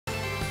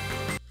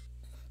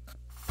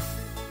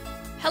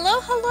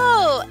Hello,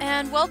 hello,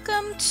 and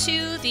welcome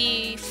to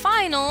the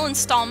final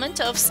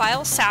installment of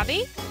Style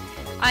Savvy.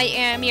 I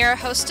am your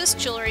hostess,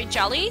 Jewelry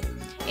Jelly,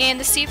 and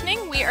this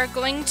evening we are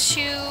going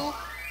to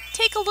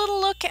take a little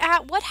look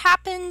at what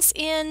happens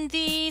in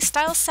the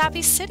Style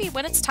Savvy city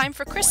when it's time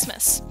for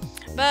Christmas.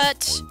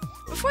 But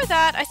before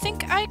that, I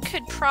think I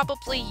could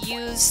probably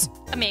use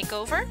a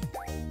makeover.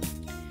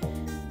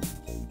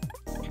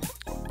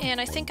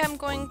 And I think I'm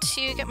going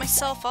to get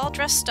myself all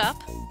dressed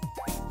up.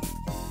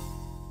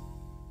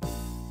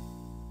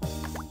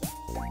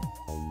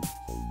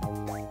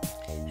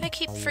 I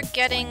keep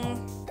forgetting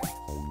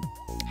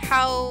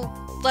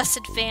how less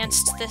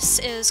advanced this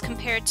is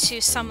compared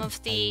to some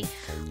of the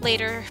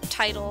later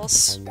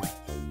titles.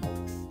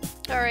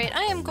 Alright,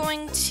 I am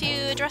going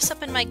to dress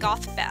up in my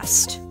goth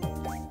best.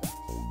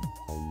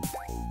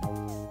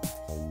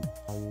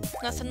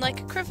 Nothing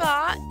like a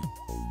cravat.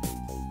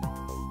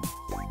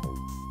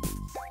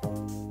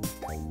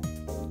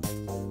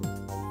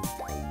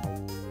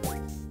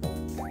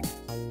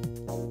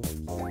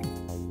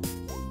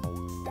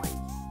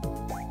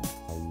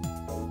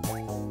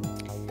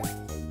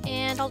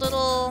 And a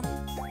little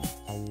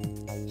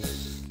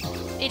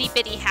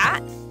itty-bitty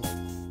hat.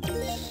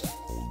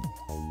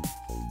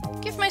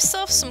 Give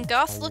myself some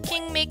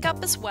goth-looking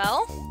makeup as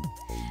well.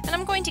 And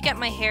I'm going to get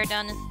my hair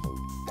done.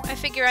 I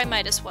figure I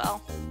might as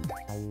well.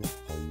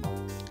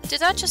 Did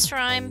that just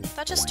rhyme?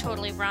 That just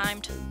totally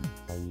rhymed.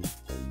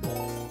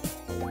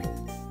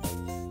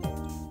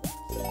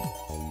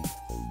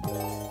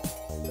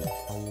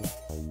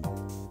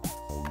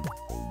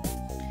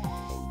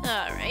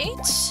 Alright.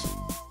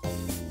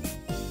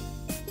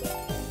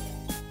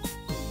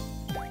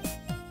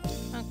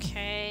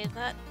 Okay,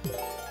 that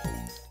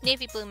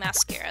navy blue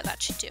mascara,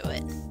 that should do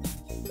it.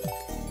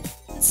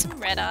 And some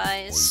red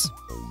eyes.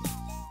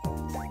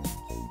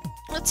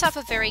 Let's have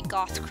a very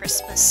goth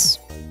Christmas.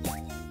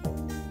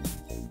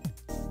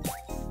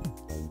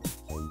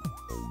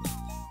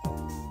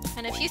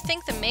 And if you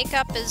think the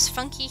makeup is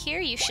funky here,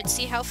 you should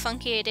see how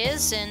funky it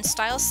is in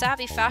Style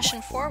Savvy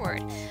Fashion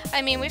Forward.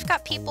 I mean, we've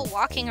got people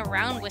walking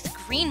around with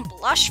green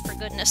blush, for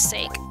goodness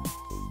sake.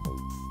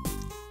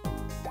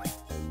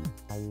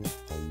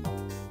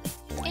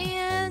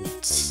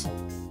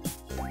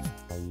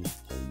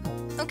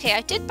 Okay,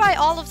 I did buy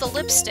all of the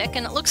lipstick,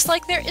 and it looks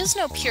like there is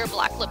no pure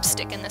black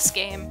lipstick in this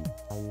game.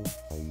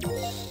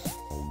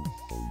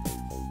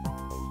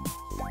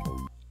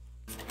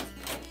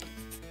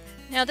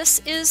 Now this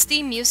is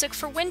the music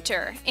for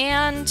winter,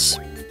 and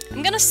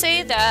I'm gonna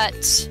say that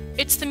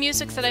it's the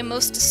music that I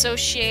most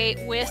associate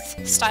with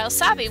Style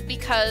Savvy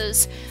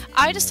because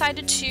I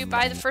decided to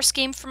buy the first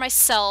game for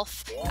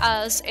myself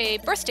as a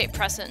birthday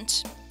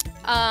present.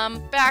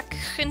 Back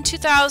in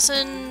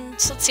 2000,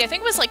 let's see, I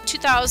think it was like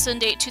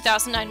 2008,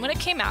 2009 when it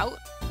came out.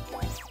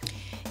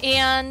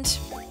 And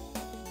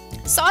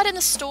saw it in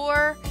the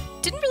store,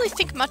 didn't really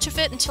think much of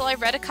it until I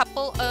read a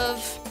couple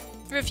of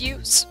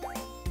reviews.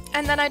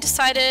 And then I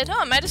decided, oh,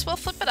 I might as well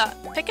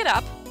pick it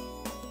up.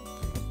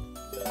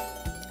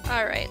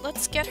 Alright,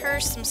 let's get her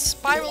some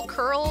spiral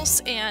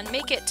curls and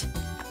make it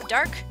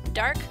dark,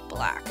 dark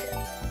black.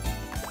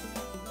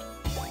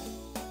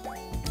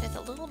 With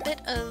a little bit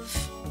of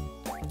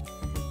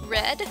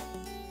red.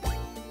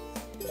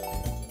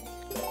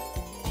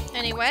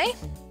 Anyway,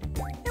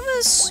 it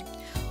was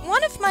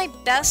one of my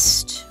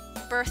best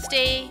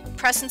birthday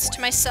presents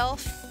to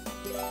myself.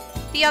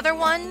 The other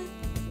one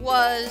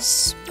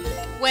was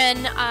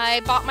when I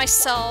bought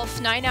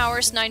myself 9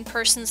 Hours, 9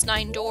 Persons,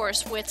 9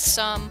 Doors with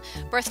some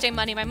birthday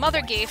money my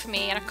mother gave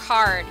me and a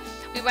card.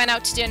 We went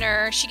out to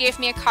dinner, she gave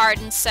me a card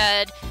and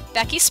said,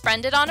 "Becky,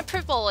 spend it on a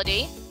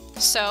frivolity."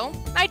 So,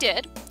 I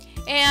did.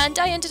 And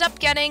I ended up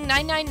getting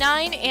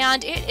 999,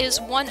 and it is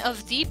one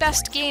of the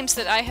best games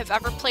that I have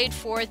ever played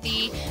for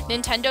the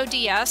Nintendo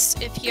DS.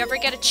 If you ever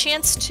get a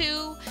chance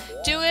to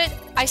do it,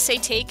 I say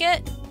take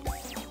it.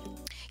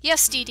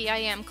 Yes, Dee Dee, I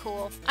am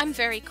cool. I'm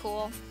very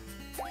cool.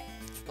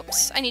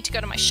 Oops, I need to go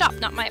to my shop,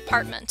 not my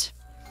apartment.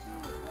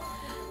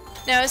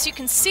 Now, as you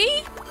can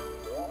see,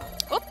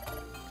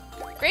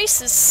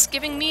 Grace is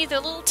giving me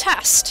the little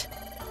test.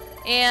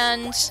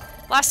 And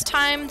last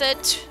time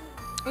that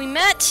we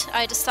met,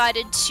 I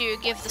decided to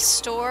give the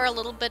store a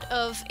little bit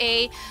of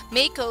a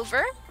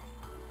makeover.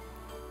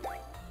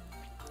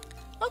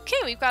 Okay,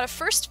 we've got a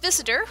first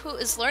visitor who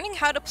is learning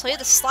how to play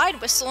the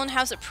slide whistle and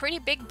has a pretty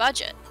big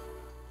budget.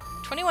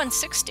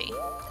 $21.60.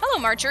 Hello,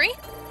 Marjorie.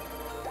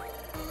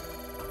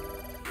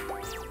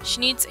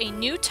 She needs a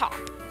new top.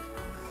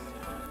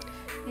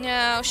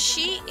 Now,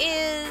 she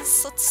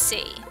is... Let's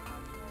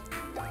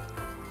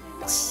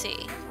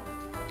see,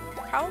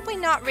 probably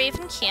not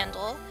Raven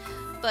Candle,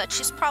 but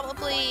she's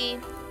probably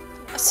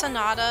a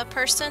Sonata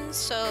person,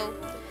 so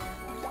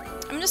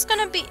I'm just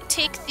gonna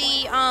take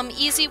the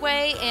easy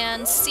way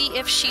and see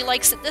if she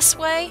likes it this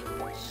way,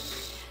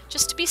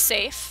 just to be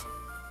safe.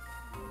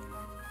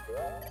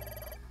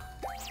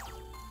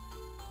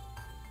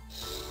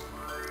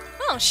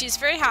 Oh, she's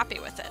very happy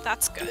with it.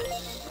 That's good.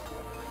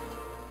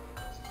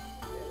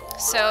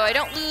 so I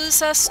don't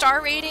lose a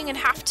star rating and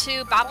have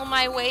to battle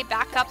my way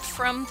back up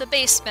from the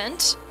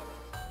basement.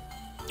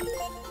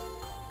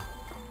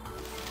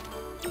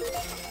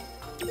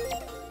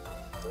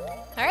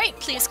 Alright,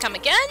 please come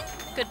again.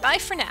 Goodbye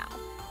for now.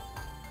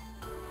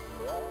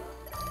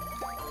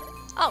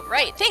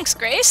 Alright, thanks,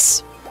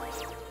 Grace.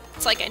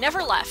 It's like I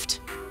never left.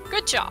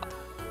 Good job.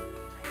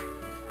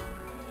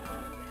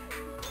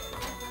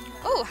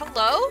 Oh,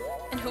 hello?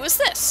 And who is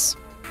this?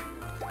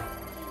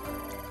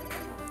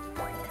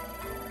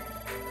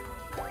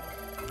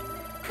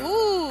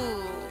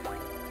 Ooh.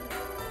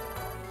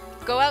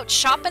 Go out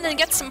shopping and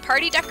get some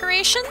party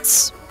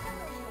decorations?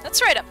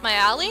 That's right up my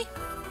alley.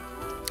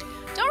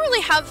 Don't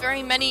really have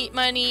very many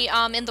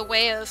in the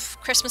way of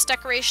Christmas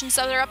decorations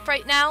that are up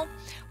right now.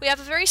 We have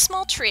a very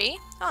small tree.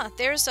 Ah,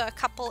 there's a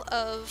couple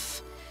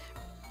of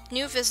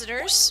new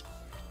visitors.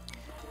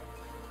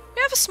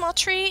 We have a small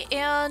tree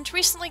and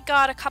recently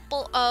got a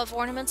couple of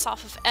ornaments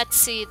off of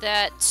Etsy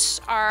that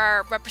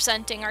are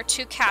representing our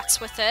two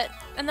cats with it.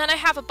 And then I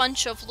have a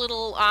bunch of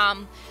little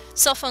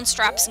cell phone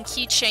straps and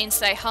keychains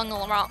that I hung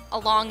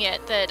along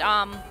it that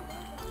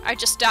are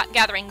just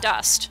gathering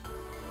dust.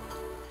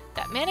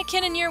 That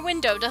mannequin in your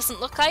window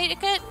doesn't look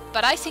like it,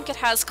 but I think it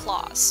has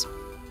claws.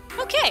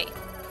 Okay.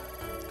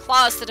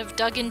 Claws that have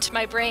dug into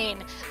my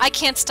brain. I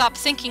can't stop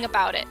thinking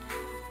about it.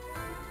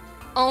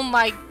 Oh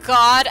my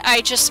god,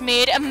 I just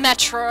made a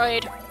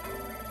Metroid.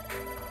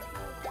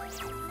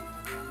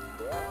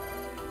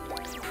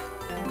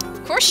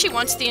 Of course she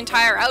wants the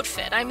entire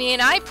outfit. I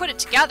mean, I put it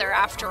together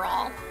after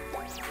all.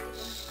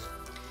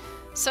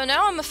 So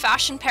now I'm a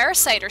fashion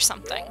parasite or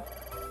something.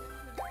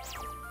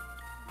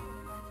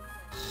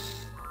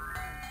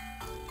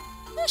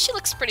 Well, she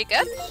looks pretty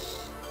good.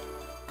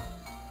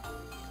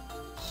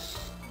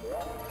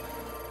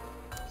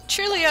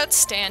 Truly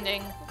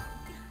outstanding.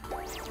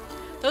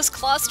 Those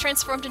claws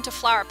transformed into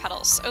flower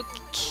petals.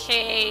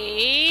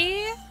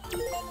 Okay.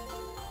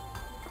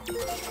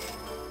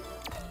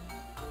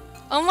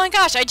 Oh my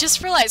gosh, I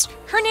just realized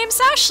her name's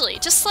Ashley,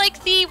 just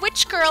like the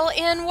witch girl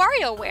in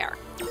WarioWare.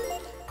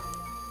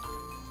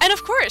 And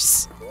of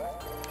course,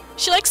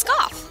 she likes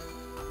goth.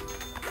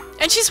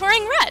 And she's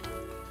wearing red.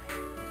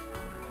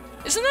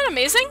 Isn't that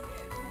amazing?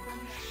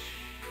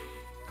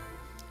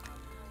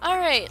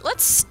 Alright,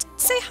 let's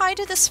say hi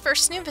to this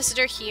first new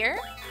visitor here.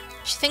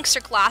 She thinks her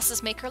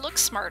glasses make her look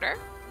smarter.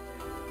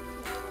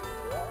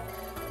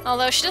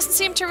 Although she doesn't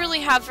seem to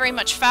really have very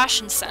much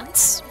fashion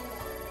sense.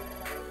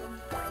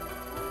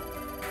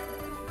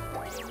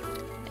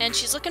 And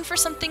she's looking for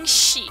something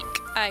chic.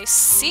 I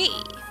see.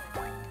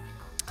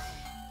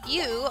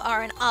 You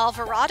are an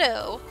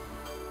Alvarado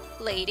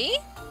lady.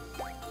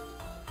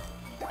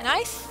 And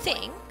I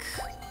think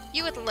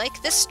you would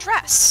like this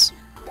dress.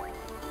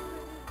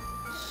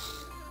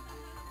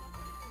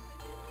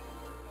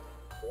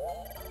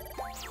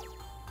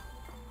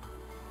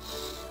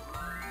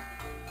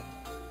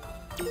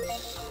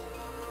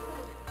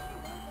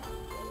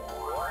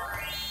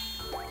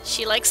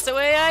 She likes the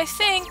way I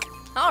think.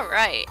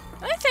 Alright.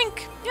 I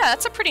think, yeah,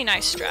 that's a pretty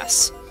nice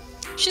dress.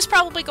 She's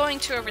probably going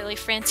to a really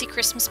fancy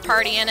Christmas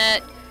party in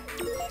it.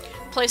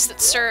 Place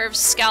that serves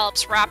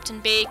scallops wrapped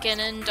in bacon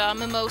and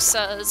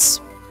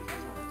mimosas.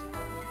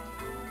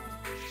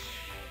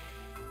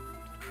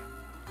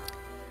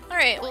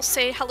 Alright, we'll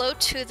say hello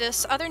to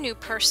this other new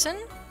person.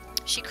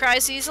 She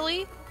cries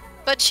easily,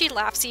 but she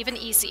laughs even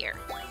easier.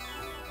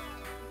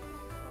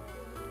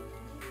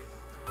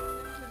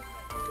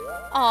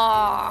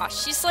 Aww,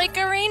 she's like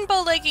a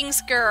rainbow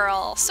leggings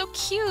girl. So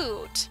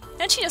cute.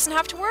 And she doesn't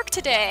have to work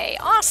today.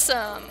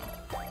 Awesome.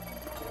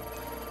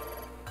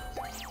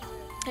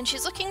 And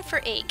she's looking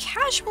for a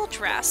casual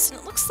dress, and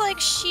it looks like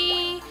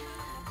she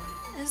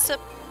is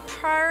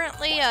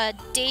apparently a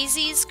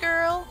Daisy's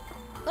girl.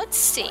 Let's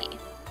see.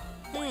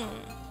 And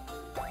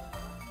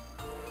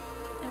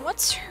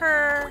what's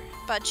her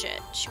budget?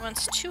 She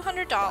wants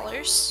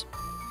 $200.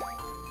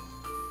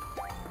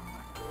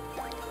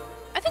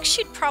 I think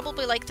she'd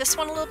probably like this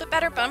one a little bit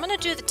better, but I'm gonna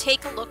do the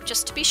take a look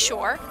just to be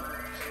sure.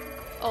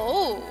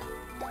 Oh.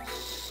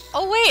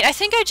 Oh wait, I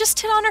think I just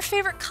hit on her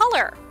favorite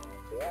color.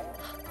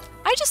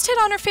 I just hit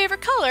on her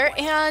favorite color,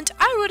 and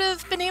I would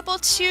have been able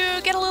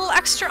to get a little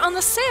extra on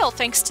the sale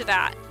thanks to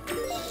that.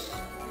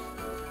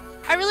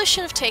 I really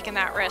should have taken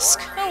that risk.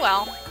 Oh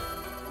well.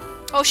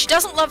 Oh, she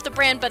doesn't love the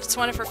brand, but it's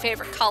one of her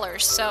favorite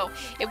colors, so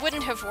it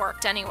wouldn't have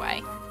worked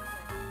anyway.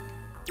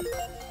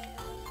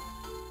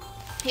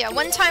 Yeah,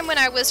 one time when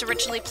I was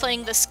originally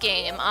playing this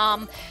game,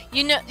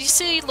 you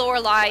see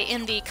Lorelei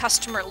in the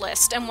customer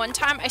list, and one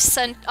time I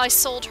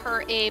sold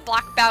her a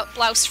black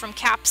blouse from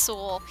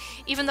Capsule,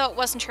 even though it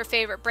wasn't her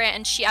favorite brand,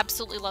 and she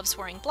absolutely loves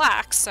wearing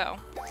black, so...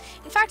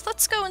 In fact,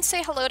 let's go and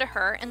say hello to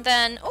her, and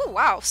then... Oh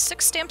wow,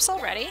 6 stamps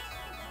already.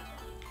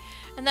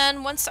 And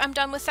then once I'm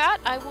done with that,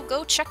 I will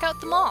go check out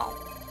the mall.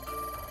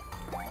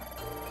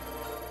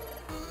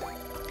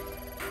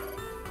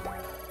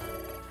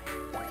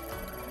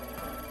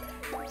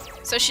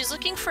 So she's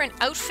looking for an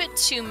outfit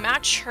to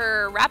match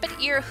her rabbit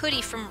ear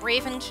hoodie from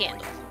Raven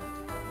Candle.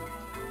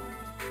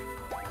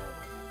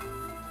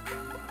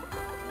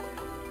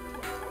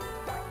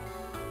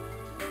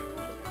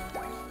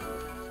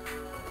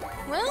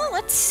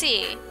 let's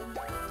see.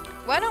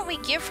 Why don't we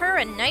give her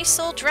a nice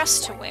old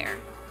dress to wear?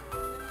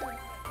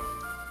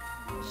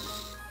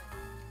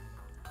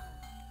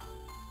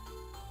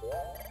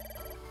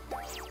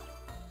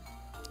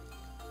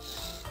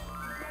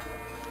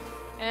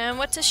 And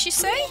what does she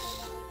say?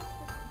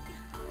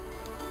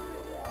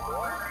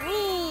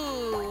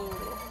 Ooh.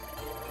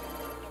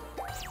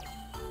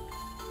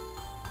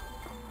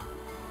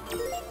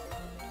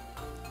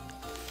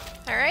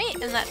 Alright,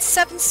 and that's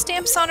 7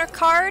 stamps on her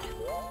card.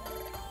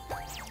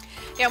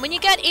 Yeah, when you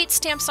get 8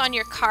 stamps on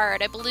your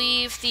card, I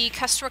believe the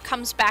customer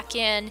comes back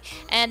in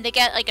and they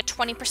get like a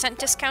 20%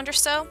 discount or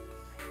so.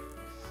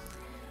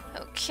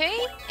 Okay,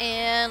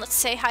 and let's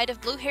say hi to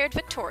blue-haired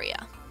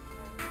Victoria.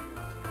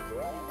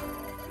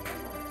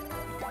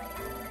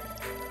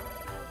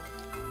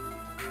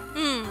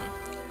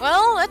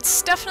 Well,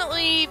 that's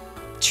definitely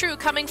true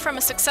coming from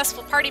a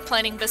successful party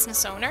planning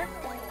business owner.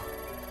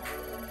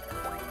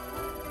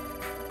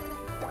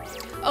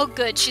 Oh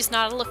good, she's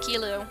not a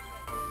looky-loo.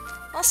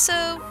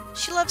 Also,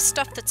 she loves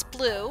stuff that's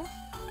blue.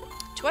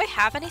 Do I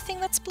have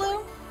anything that's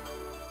blue?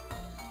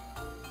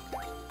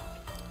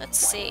 Let's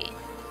see.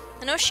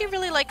 I know she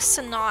really likes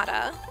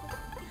Sonata.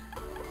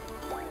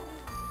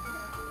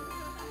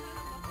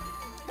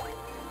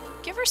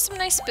 Give her some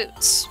nice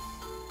boots.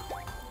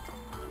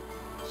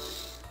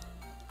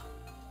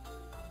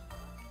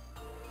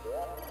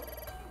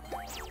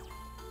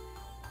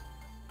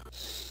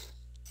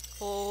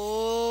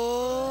 Oh.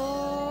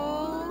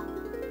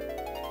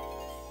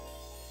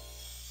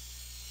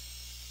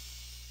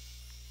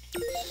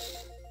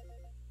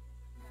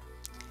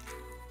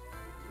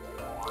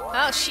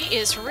 Oh, she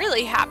is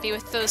really happy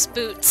with those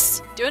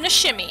boots. Doing a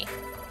shimmy.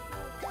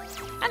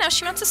 And now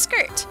she wants a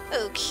skirt.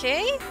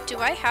 Okay, do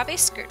I have a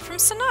skirt from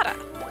Sonata?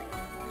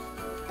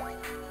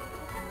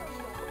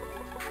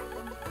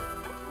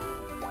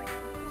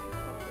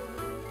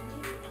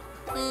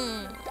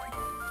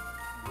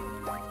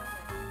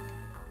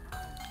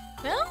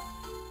 Well,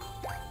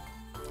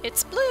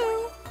 it's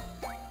blue.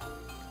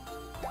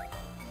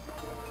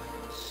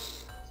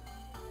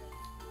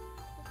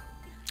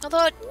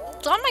 Although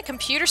on my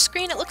computer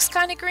screen it looks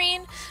kind of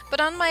green,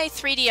 but on my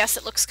 3DS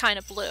it looks kind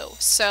of blue,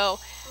 so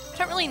I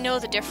don't really know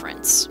the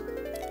difference.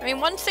 I mean,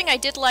 one thing I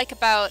did like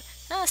about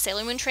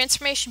Sailor Moon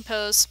transformation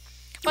pose.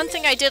 One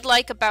thing I did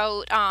like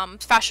about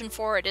Fashion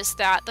Forward is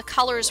that the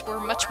colors were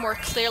much more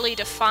clearly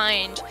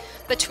defined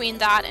between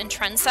that and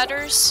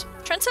Trendsetters.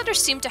 Trendsetters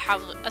seem to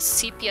have a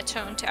sepia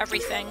tone to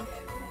everything.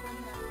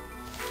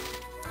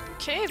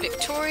 Okay,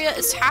 Victoria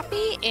is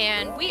happy,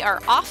 and we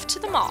are off to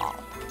the mall.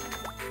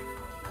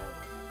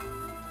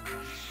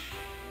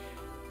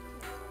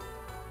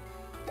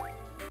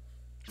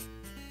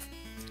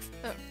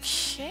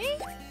 Okay.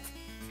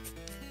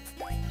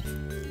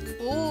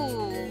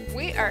 Ooh,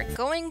 we are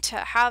going to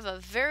have a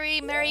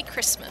very Merry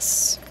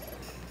Christmas.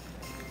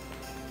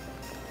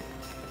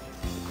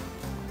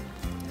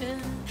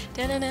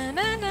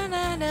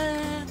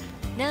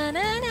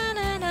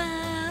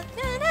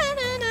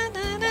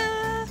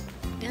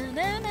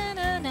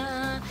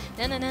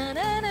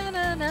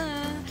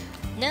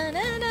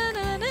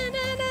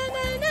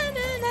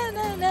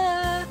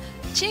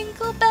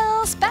 Jingle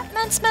bells,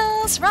 Batman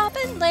smells,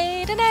 Robin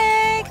laid an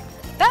egg.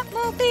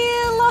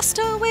 Batmobile lost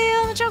a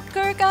wheel,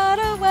 Joker got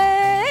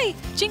away.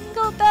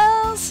 Jingle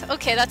bells.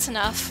 Okay, that's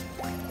enough.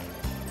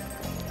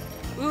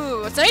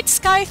 Ooh, a night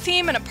sky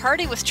theme and a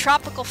party with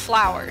tropical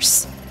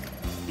flowers.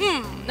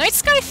 Night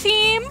sky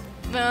theme?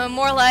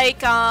 More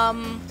like,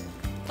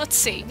 let's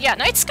see. Yeah,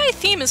 night sky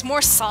theme is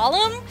more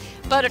solemn,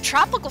 but a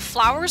tropical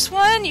flowers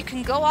one, you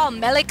can go all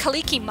Mele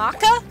Kaliki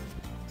Maka.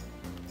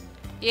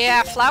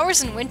 Yeah,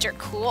 flowers in winter,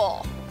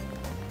 cool.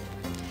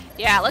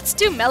 Yeah, let's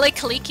do Mele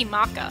Kaliki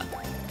Maka.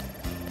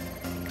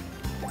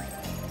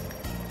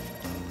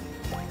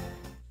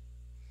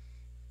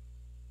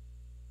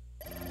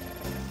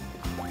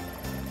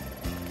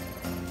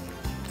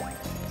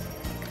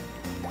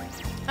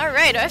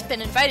 Alright, I've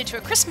been invited to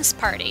a Christmas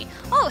party.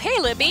 Oh, hey,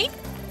 Libby!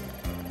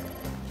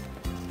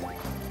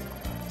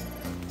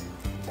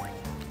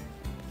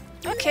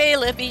 Okay,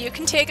 Libby, you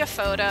can take a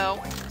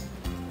photo.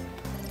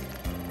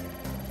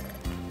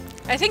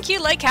 I think you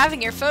like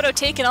having your photo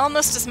taken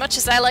almost as much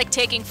as I like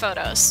taking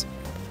photos.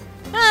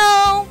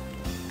 Well,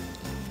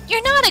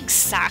 you're not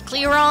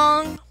exactly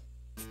wrong.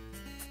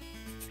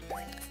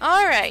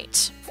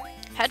 Alright,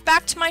 head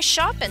back to my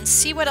shop and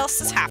see what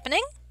else is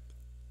happening.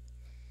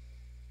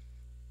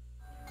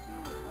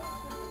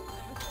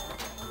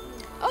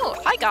 Oh,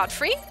 hi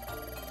Godfrey.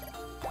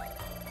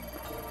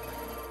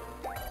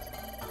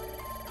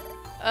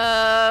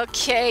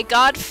 Okay,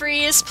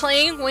 Godfrey is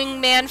playing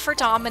wingman for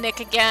Dominic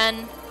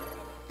again.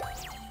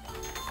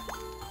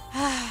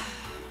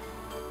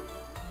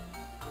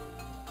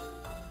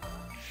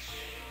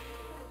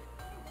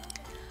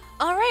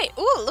 Alright,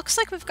 ooh, looks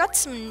like we've got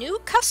some new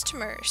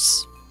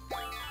customers.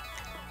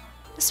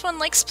 This one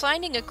likes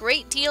finding a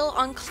great deal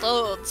on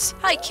clothes.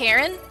 Hi,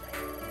 Karen.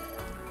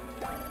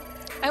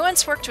 I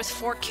once worked with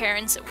 4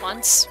 Karens at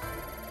once.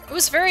 It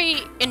was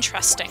very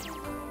interesting.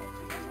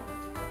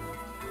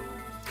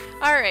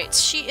 Alright,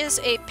 she is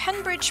a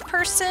Penbridge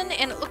person,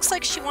 and it looks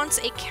like she wants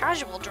a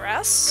casual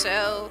dress,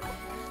 so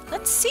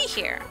let's see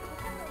here.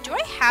 Do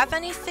I have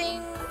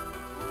anything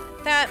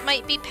that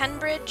might be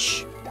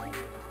Penbridge?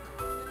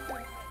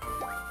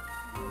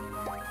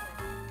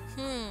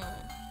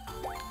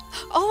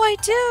 Oh, I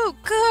do!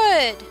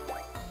 Good!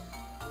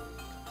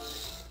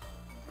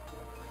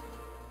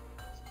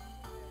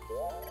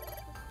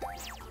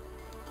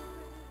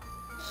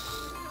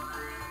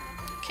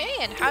 Okay,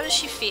 and how does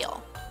she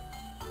feel?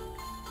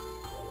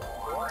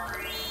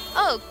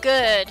 Oh,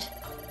 good.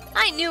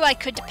 I knew I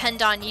could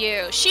depend on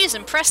you. She's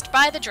impressed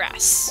by the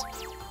dress.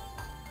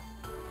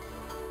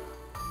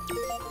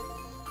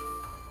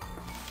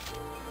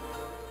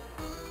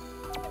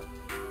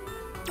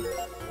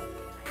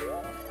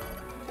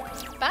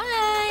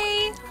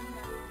 Bye!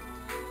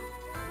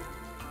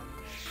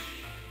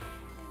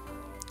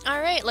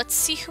 Alright, let's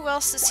see who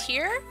else is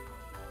here.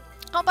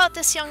 How about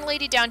this young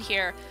lady down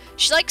here?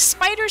 She likes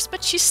spiders,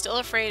 but she's still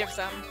afraid of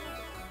them.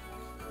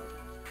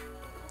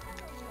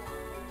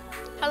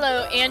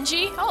 Hello,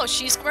 Angie. Oh,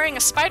 she's wearing a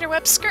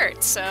spiderweb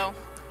skirt, so...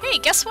 Hey,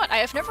 guess what? I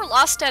have never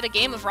lost at a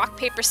game of rock,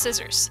 paper,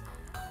 scissors.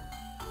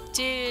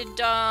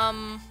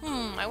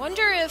 I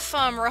wonder if,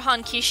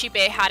 Rohan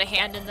Kishibe had a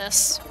hand in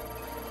this.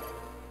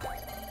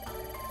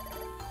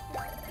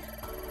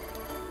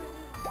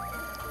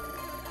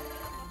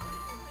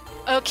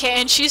 Okay,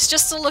 and she's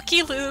just a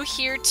looky-loo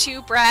here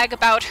to brag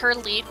about her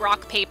elite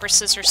rock, paper,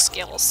 scissors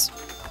skills.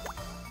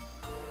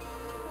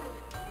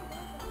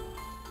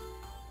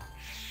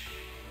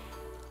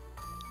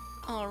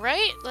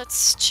 Alright,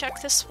 let's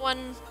check this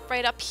one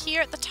right up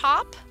here at the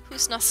top,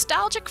 who's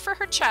nostalgic for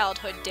her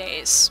childhood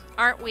days.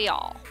 Aren't we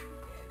all?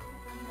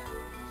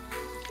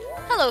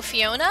 Hello,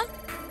 Fiona.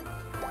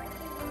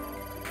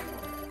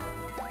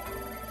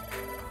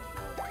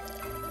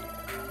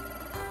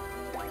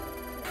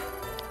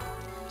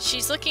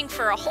 She's looking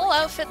for a whole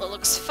outfit that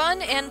looks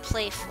fun and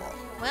playful.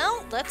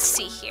 Well, let's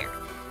see here.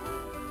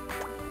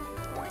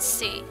 Let's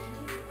see.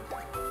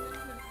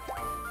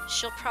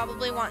 She'll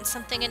probably want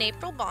something in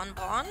April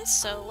Bonbon,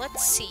 so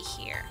let's see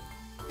here.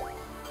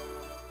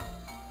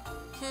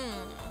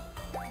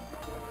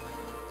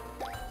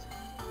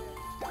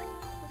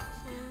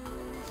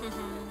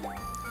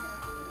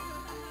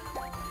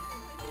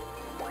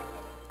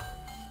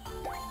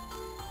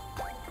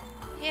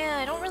 Yeah,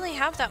 I don't really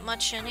have that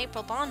much in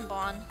April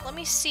Bonbon. Let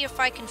me see if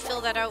I can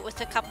fill that out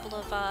with a couple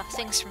of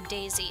things from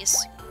Daisy's.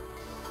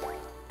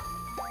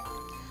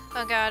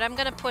 Oh god, I'm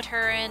gonna put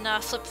her in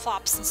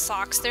flip-flops and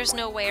socks. There's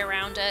no way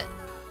around it.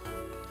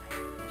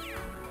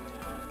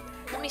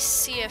 Let me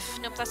see if...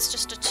 Nope, that's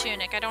just a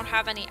tunic. I don't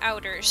have any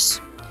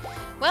outers.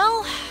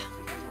 Well,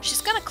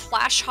 she's gonna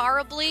clash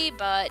horribly,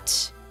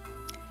 but...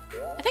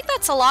 I think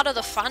that's a lot of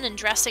the fun in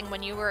dressing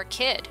when you were a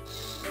kid.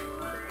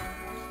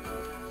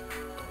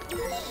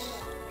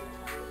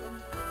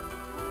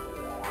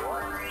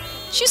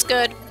 She's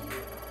good.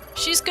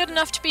 She's good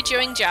enough to be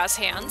doing jazz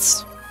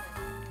hands.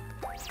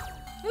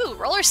 Ooh,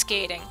 roller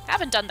skating.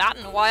 Haven't done that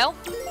in a while.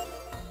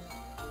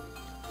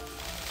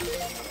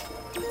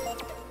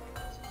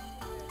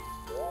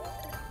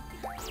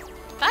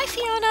 Bye,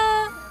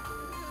 Fiona!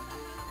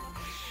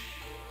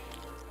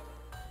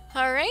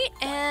 Alright,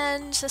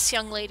 and this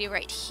young lady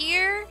right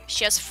here.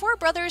 She has 4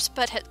 brothers,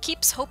 but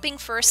keeps hoping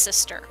for a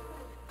sister.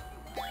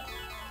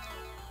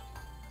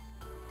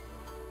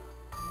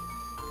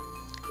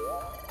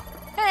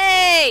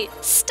 Hey!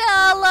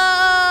 Stella!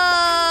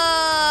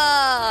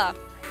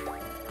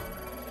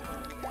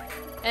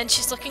 And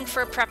she's looking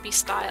for a preppy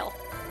style.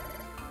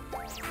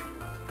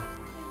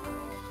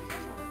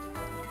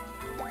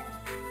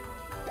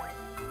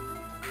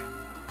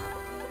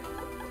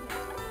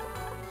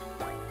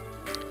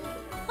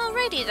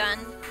 Alrighty then.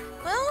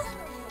 Well,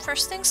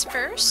 first things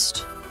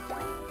first.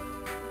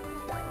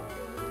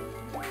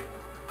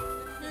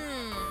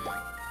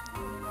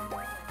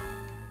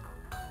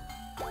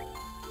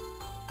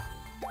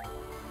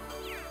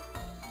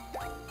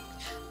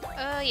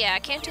 Yeah,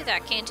 can't do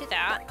that, can't do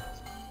that.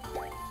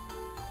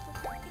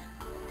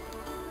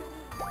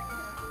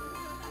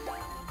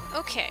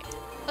 Okay,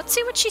 let's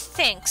see what she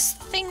thinks.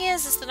 The thing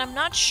is that I'm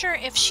not sure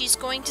if she's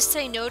going to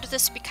say no to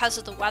this because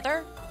of the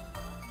weather.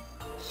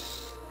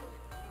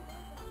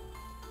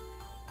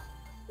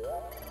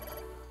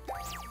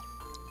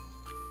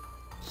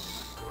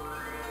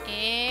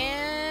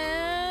 And...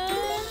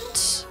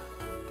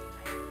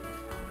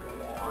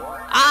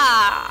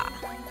 Ah!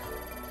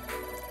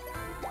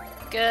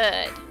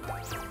 Good.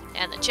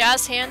 And the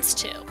jazz hands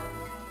too.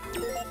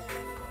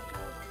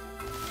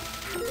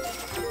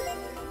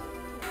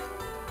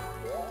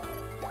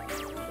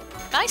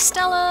 Bye,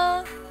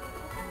 Stella!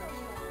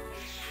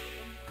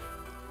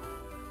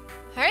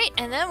 Alright,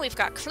 and then we've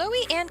got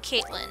Chloe and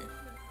Caitlin.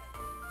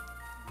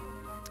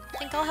 I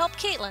think I'll help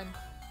Caitlin.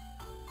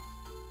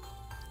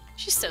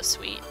 She's so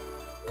sweet.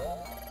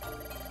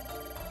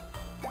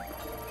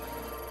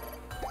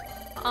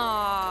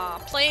 Aww,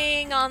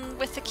 playing on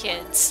with the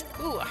kids.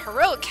 Ooh, a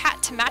heroic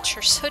hat to match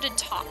her hooded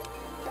top.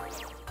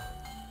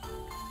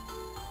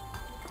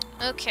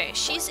 Okay,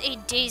 she's a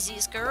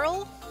Daisy's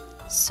girl.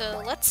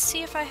 So let's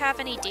see if I have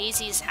any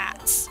Daisy's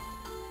hats.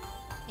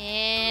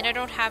 And I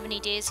don't have any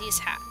Daisy's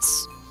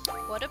hats.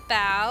 What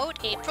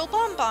about April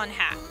Bonbon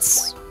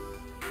hats?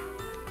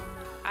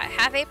 I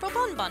have April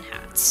Bonbon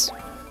hats.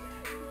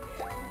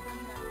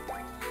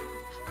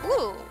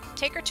 Ooh,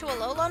 take her to a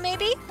Lola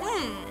maybe?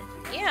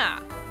 Yeah.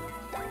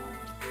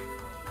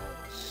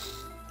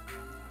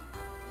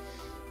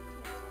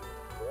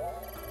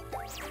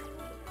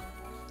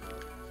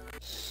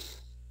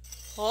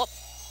 Oh.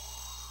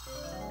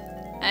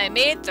 I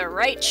made the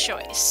right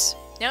choice.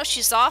 Now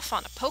she's off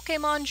on a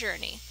Pokemon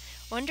journey.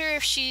 Wonder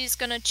if she's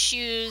gonna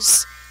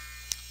choose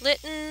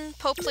Litten,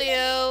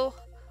 Poplio,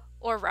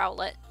 or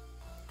Rowlet.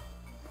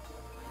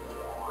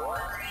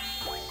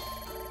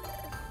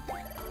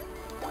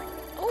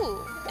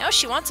 Ooh, now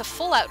she wants a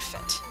full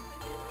outfit.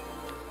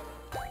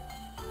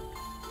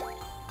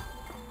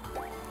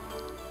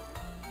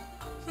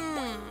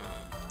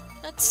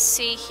 Let's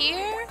see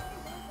here.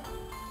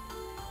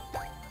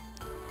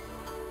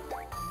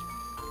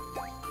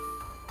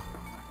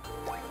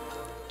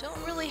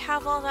 Don't really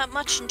have all that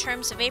much in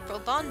terms of April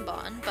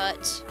Bonbon,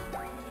 but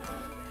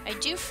I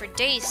do for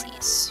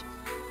Daisies.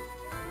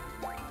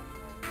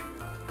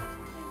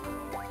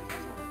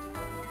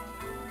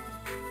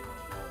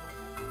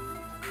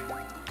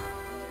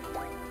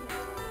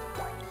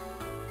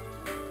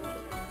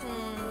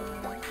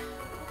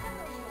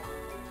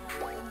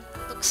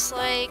 Looks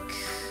like...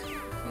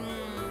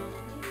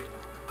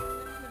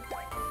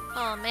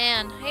 Oh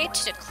man, I hate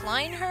to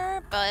decline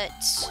her, but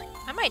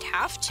I might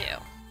have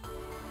to.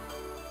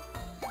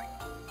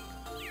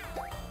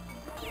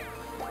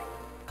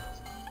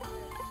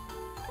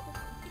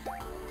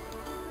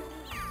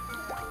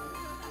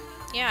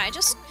 Yeah, I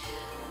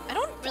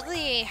don't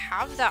really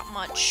have that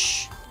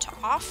much to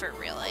offer,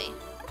 really.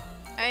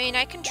 I mean,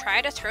 I can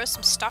try to throw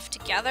some stuff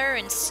together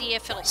and see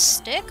if it'll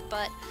stick,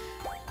 but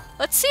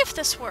let's see if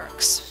this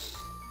works.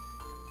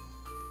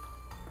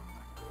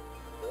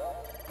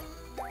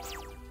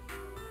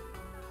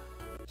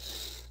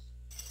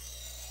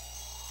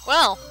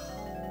 Well.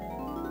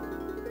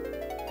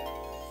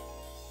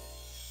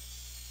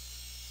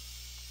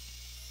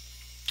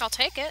 I'll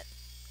take it.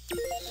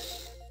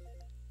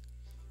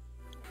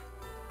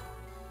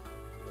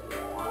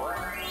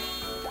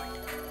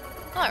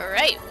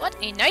 Alright, what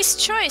a nice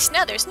choice!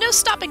 Now there's no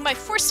stopping my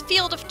force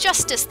field of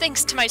justice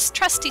thanks to my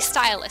trusty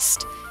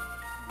stylist.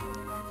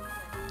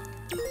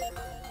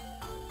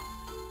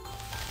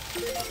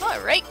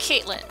 Alright,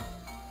 Caitlin.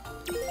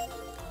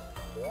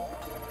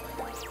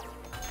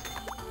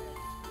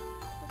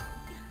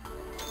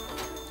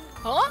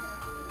 Huh?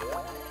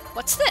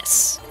 What's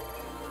this?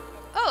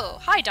 Oh,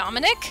 hi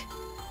Dominic.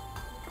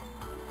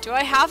 Do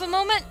I have a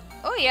moment?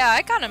 Oh yeah,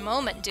 I got a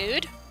moment,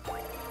 dude.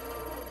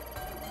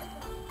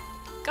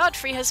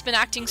 Godfrey has been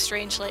acting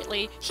strange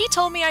lately. He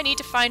told me I need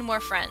to find more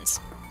friends.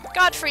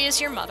 Godfrey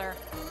is your mother.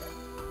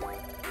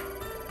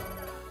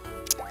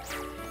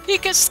 He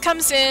just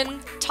comes in,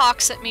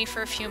 talks at me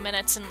for a few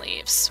minutes, and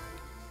leaves.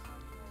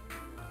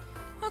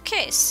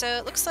 Okay, so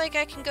it looks like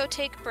I can go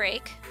take a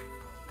break.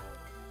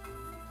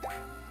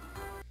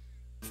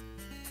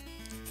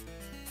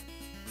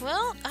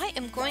 Well, I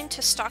am going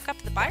to stock up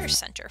the buyer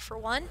center for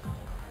one.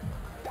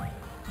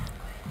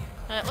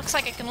 It looks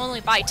like I can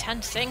only buy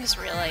 10 things,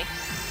 really.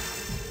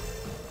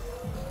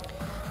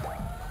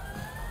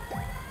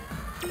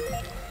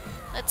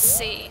 Let's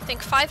see. I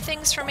think 5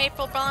 things from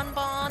April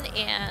Bonbon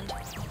and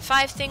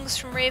 5 things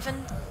from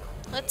Raven.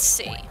 Let's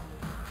see.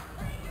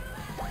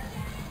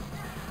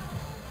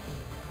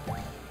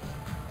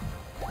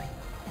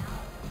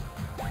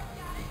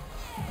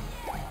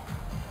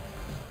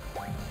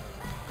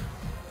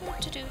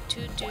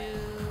 Do-do-do-do.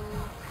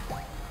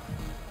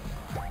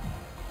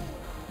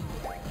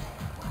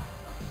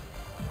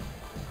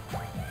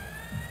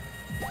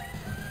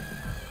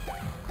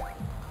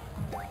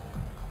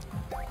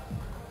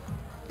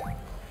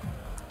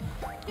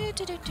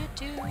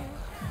 Do-do-do-do-do.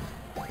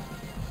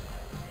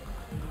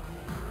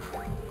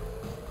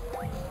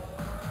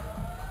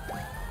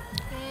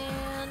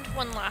 And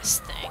one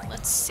last thing.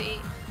 Let's see.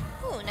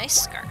 Ooh,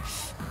 nice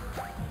scarf.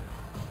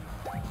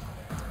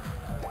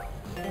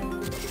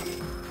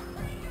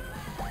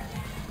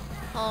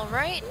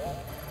 Alright.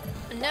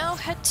 Now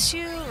head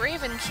to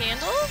Raven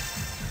Candle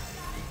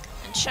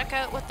and check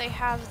out what they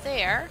have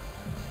there.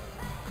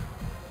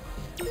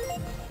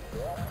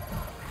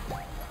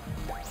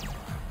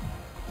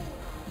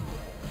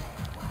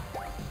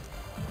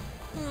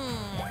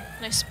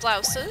 Nice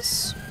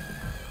blouses.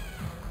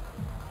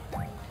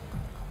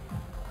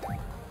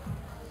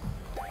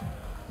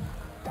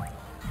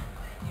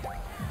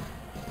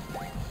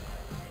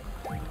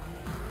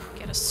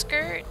 Get a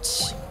skirt.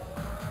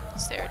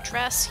 Is there a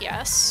dress?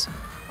 Yes.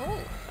 Oh,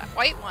 that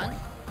white one.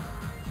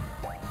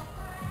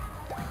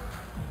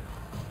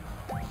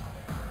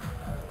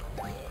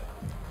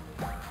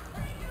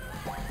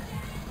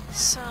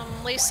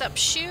 Some lace-up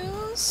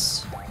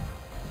shoes.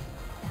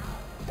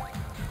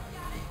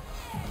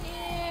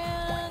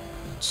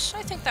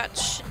 I think that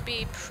should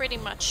be pretty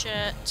much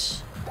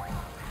it.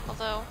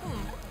 Although,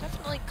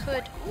 definitely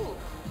could... Ooh,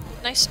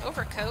 nice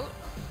overcoat.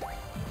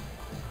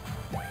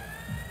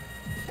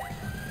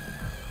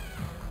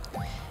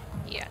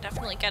 Yeah,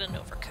 definitely get an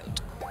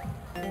overcoat.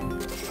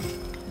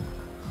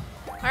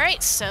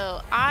 Alright,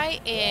 so I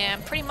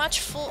am pretty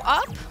much full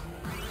up.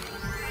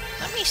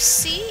 Let me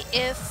see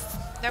if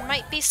there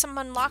might be some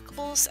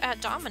unlockables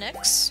at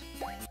Dominic's.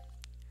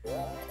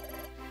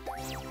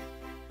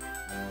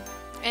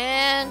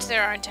 And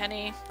there aren't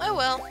any. Oh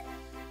well.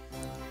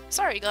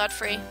 Sorry,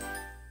 Godfrey.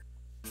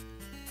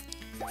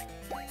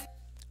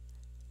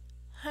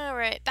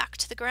 Alright, back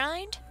to the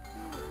grind.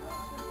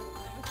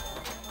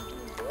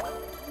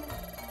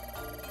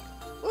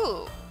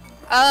 Ooh.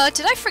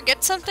 Did I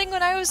forget something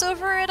when I was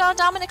over at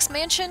Dominic's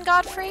mansion,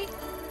 Godfrey?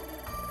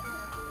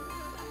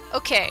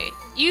 Okay,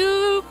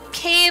 you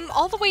came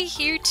all the way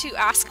here to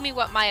ask me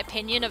what my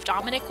opinion of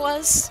Dominic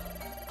was?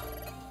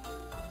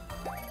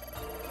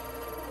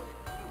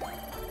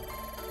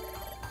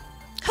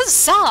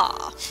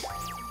 Huzzah!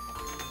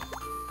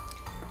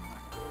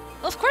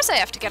 Well, of course I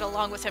have to get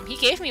along with him. He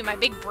gave me my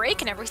big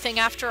break and everything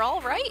after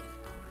all, right?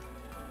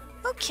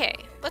 Okay,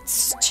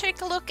 let's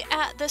take a look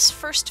at this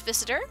first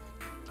visitor.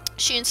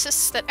 She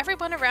insists that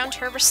everyone around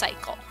her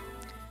recycle.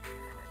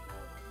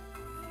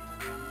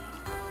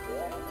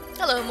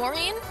 Hello,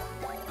 Maureen.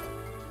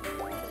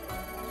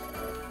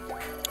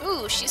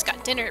 Ooh, she's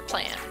got dinner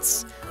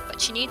plans,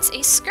 but she needs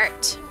a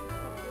skirt.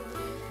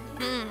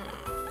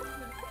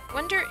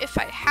 Wonder if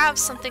I have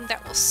something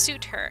that will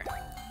suit her.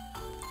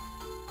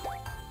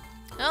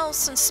 Well,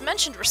 since you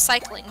mentioned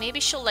recycling, maybe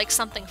she'll like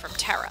something from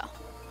Terra.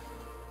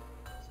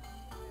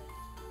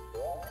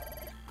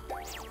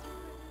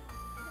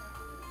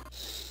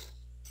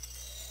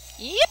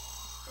 Yep!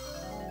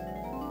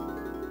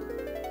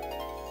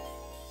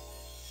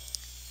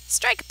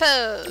 Strike a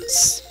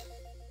pose!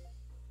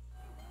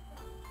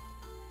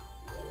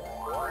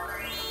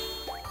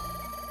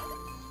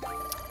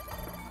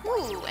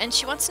 Ooh, and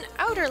she wants an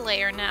outer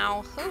layer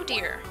now. Oh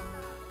dear.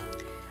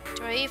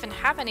 Do I even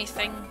have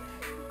anything?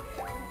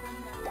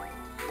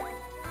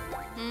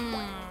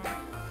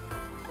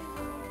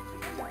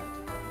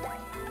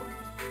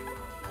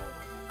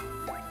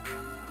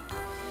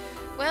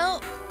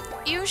 Well,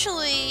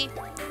 usually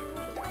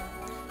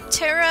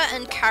Terra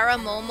and Kara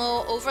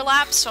Momo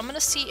overlap, so I'm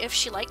gonna see if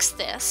she likes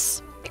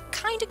this. It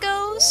kinda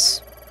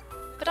goes,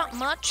 but not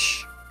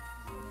much.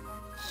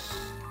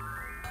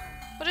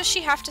 What does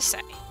she have to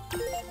say?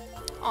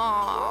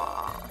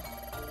 Aww.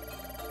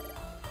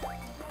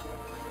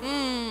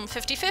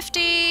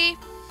 50-50.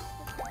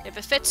 If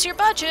it fits your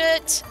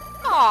budget.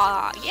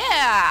 Aw,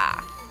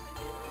 yeah!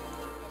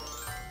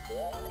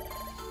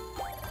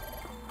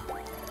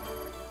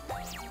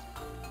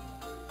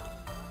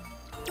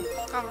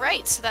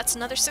 Alright, so that's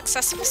another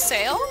successful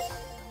sale.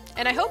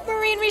 And I hope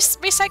Maureen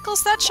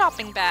recycles that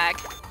shopping bag.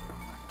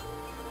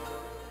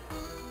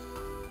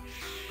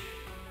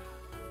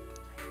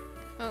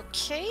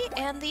 Okay,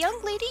 and the young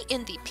lady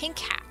in the pink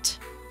hat.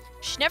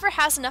 She never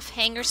has enough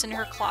hangers in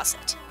her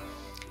closet.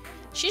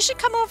 She should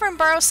come over and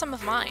borrow some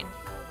of mine.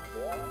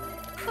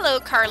 Hello,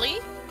 Carly.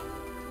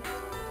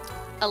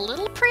 A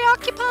little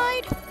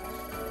preoccupied?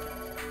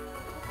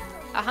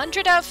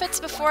 100 outfits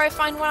before I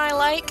find one I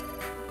like?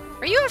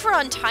 Are you ever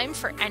on time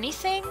for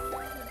anything?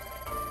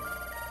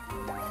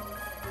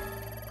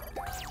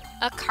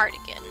 A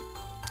cardigan.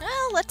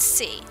 Well, let's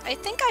see. I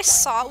think I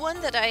saw one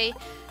that I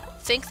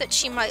think that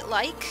she might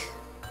like.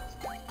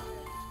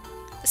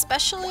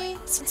 Especially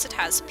since it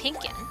has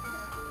pink in.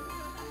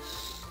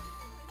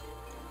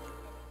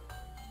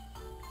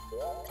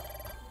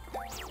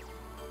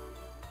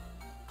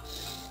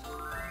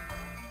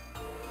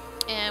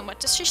 And what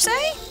does she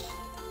say?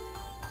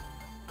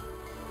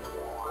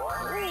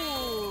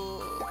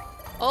 Ooh.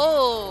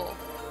 Oh.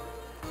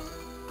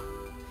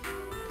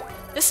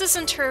 This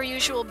isn't her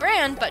usual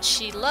brand, but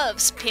she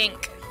loves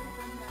pink.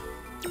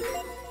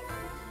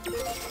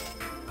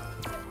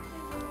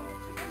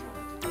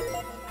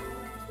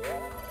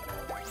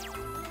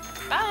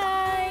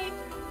 Bye!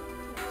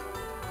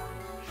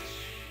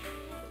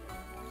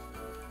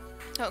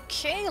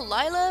 Okay,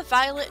 Lila,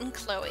 Violet, and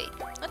Chloe.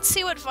 Let's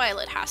see what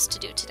Violet has to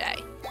do today.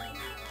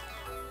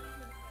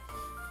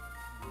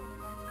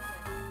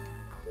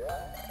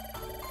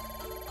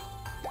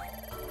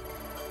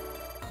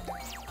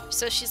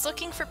 So she's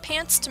looking for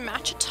pants to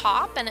match a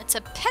top, and it's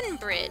a pen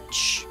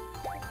bridge.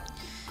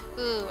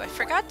 Ooh, I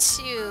forgot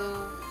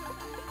to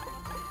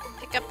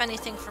pick up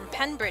anything from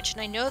Penbridge,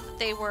 and I know that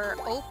they were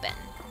open.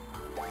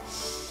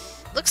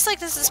 Looks like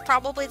this is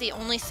probably the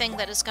only thing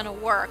that is gonna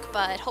work,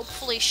 but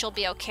hopefully she'll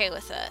be okay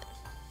with it.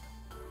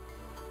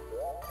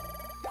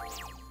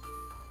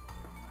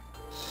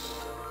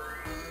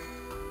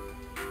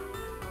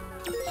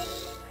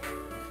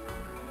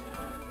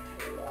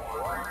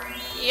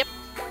 Yep.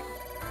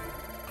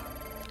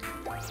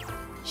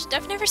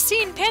 I've never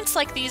seen pants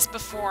like these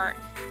before.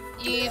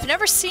 You've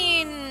never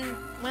seen...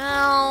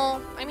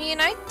 well, I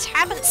mean, I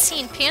haven't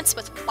seen pants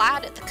with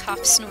plaid at the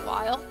cuffs in a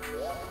while.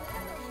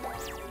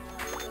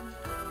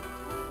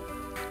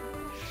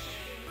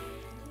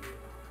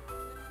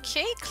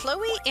 Okay,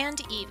 Chloe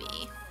and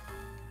Evie.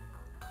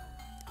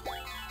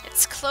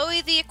 It's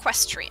Chloe the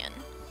equestrian.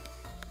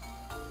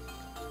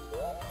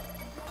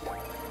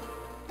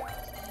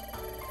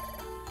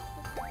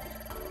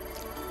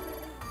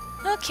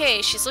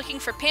 Okay, she's looking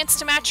for pants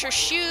to match her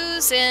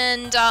shoes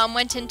and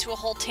went into a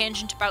whole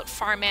tangent about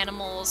farm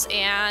animals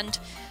and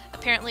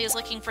apparently is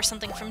looking for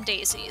something from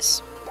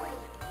Daisy's.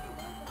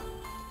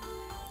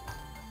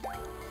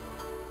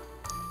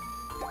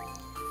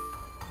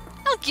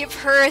 I'll give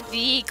her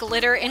the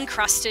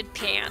glitter-encrusted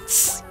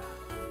pants.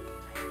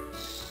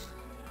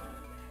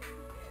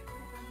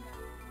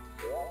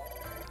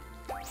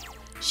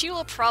 She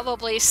will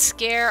probably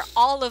scare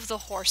all of the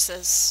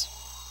horses.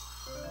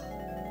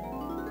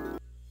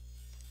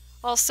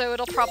 Also,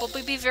 it'll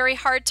probably be very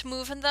hard to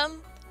move in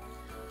them.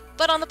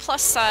 But on the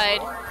plus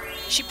side,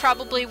 she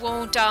probably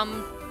won't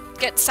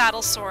get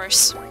saddle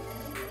sores.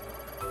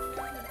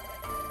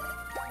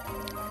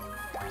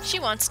 She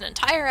wants an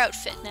entire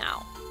outfit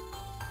now.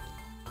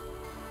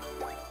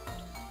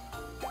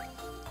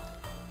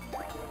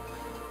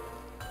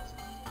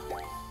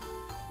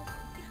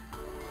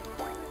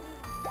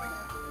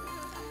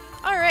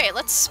 Alright,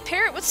 let's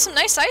pair it with some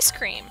nice ice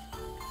cream.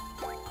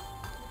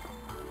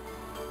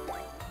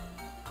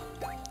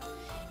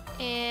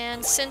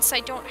 And since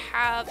I don't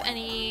have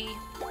any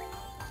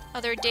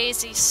other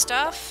Daisy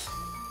stuff,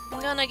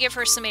 I'm gonna give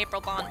her some April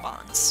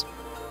bonbons.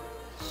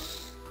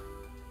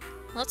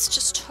 Let's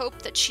just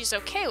hope that she's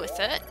okay with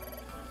it.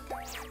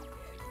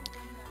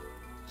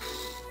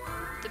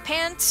 The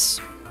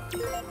pants...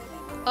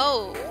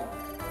 Oh.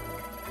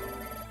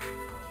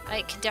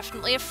 I can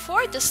definitely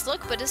afford this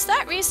look, but is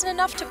that reason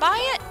enough to buy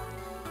it?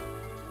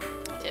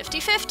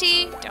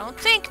 50-50. Don't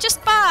think,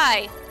 just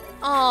buy.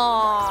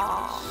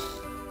 Aww.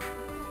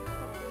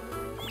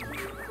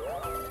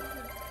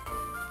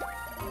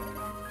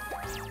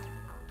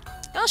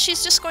 Well,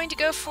 she's just going to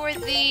go for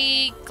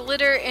the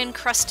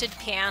glitter-encrusted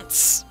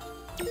pants.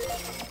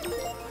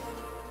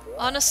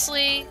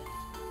 Honestly,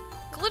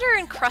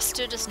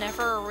 glitter-encrusted is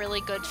never a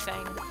really good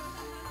thing.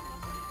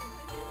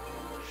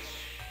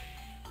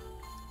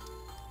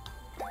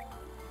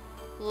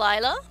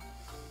 Lila,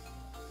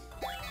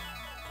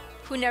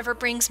 who never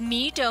brings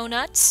me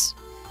donuts,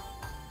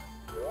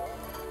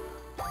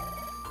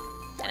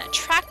 and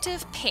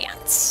attractive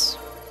pants.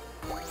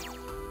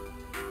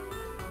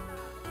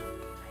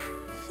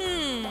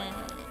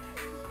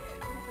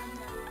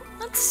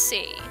 Let's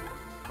see.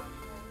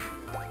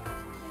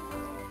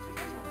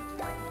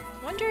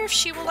 Wonder if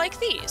she will like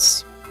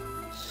these.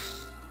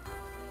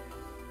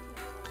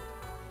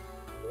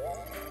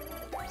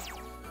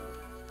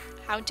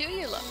 How do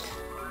you look?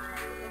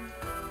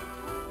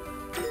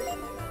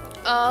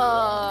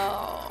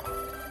 Oh.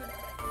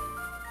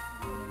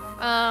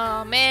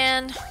 Oh,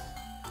 man.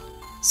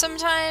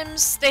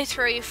 Sometimes they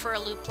throw you for a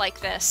loop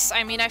like this.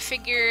 I mean, I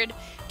figured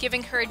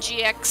giving her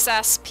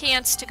GXS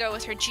pants to go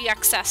with her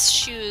GXS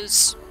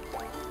shoes.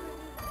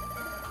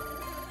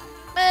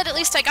 But at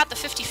least I got the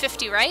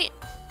 50-50, right?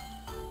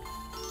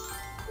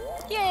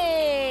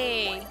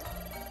 Yay!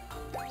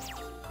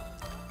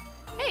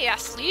 Hey,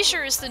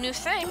 athleisure is the new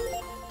thing.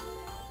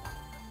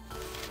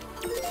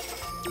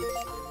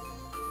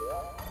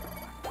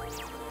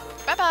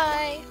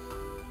 Bye-bye!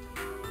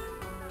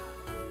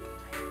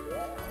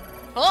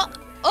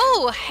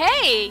 Oh,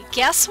 hey!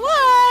 Guess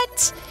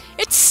what?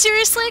 It's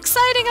seriously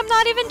exciting, I'm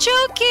not even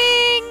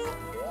joking!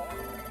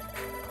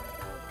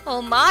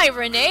 Oh my,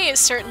 Renee is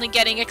certainly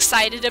getting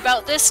excited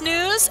about this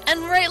news,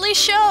 and rightly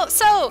so!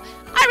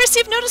 I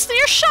received notice that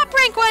your shop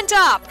rank went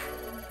up!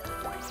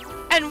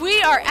 And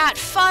we are at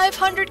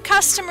 500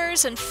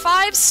 customers and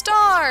 5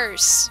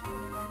 stars!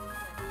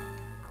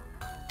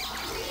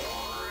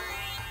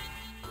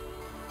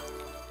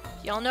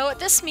 Y'all know what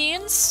this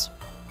means?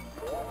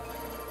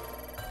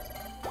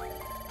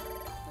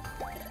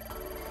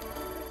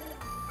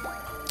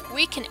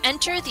 We can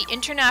enter the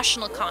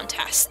international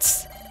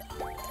contests.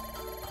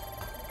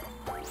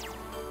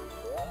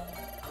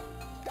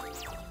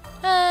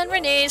 And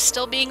Renee is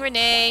still being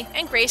Renee,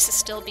 and Grace is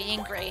still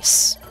being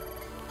Grace.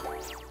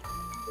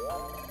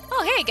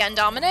 Oh, hey again,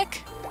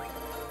 Dominic.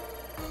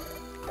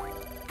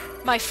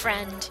 My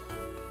friend.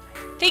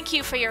 Thank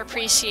you for your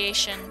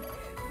appreciation.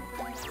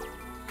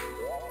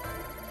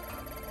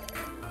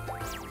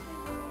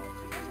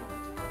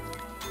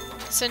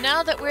 So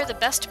now that we're the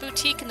best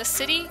boutique in the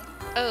city,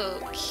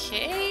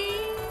 okay.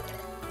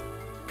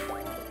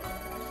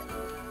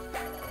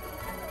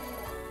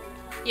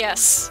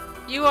 Yes,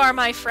 you are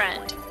my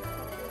friend.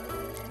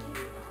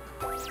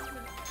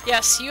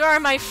 Yes, you are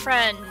my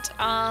friend.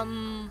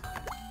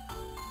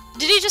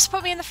 Did he just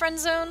put me in the friend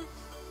zone?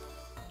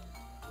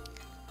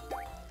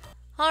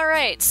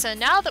 Alright, so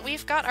now that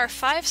we've got our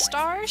 5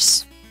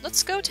 stars,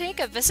 let's go take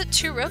a visit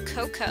to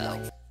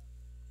Rococo.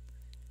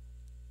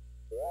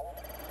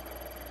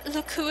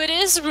 Look who it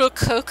is,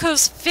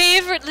 Rococo's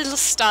favorite little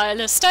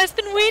stylist. I've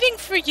been waiting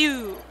for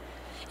you.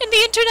 In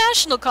the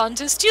international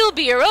contest, you'll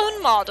be your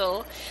own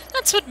model.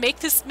 That's what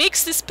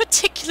makes this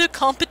particular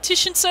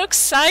competition so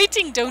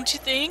exciting, don't you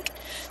think?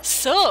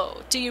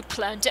 So, do you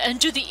plan to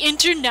enter the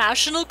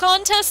international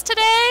contest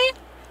today?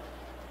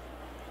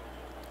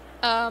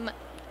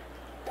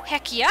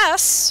 Heck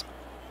yes.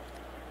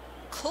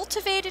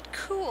 Cultivated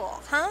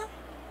cool, huh?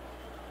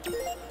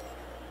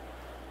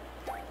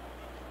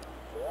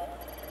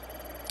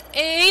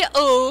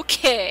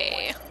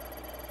 A-okay.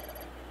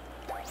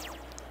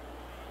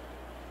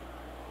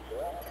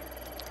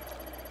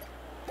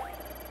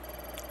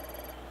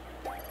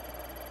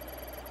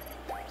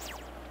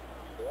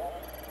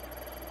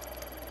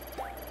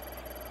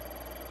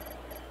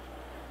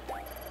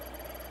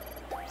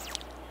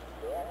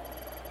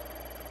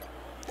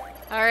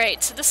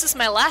 Alright, so this is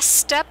my last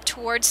step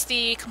towards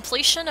the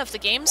completion of the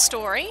game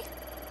story.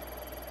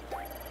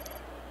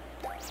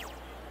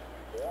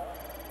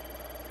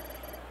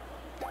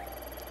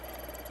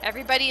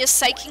 Everybody is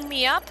psyching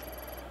me up.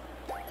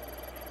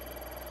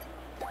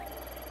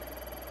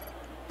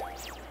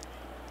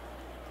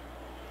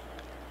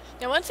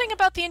 Now, one thing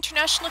about the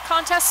international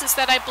contest is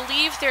that I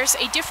believe there's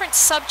a different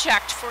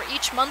subject for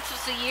each month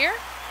of the year.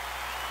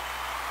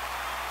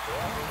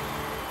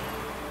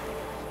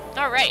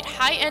 Alright,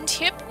 high-end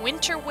hip,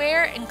 winter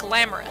wear, and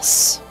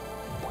glamorous.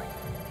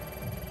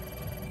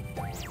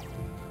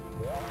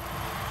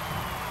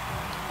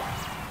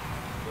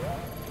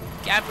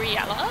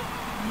 Gabriella,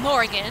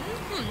 Morgan,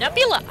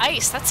 Nebula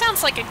Ice, that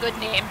sounds like a good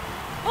name.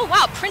 Oh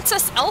wow,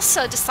 Princess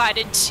Elsa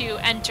decided to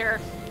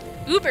enter.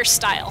 Uber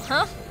style,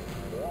 huh?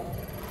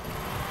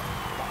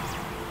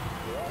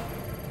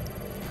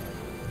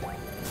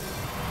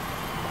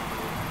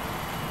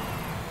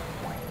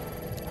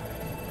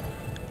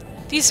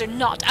 These are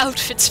not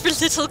outfits for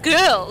little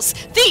girls.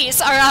 These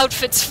are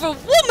outfits for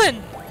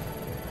women!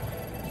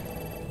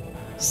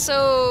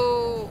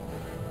 So...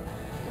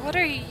 what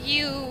are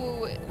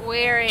you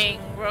wearing,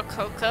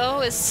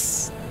 Rococo?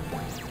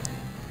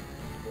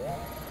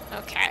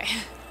 Okay.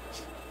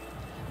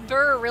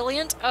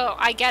 Brilliant? Oh,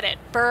 I get it.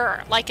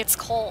 Burr, like it's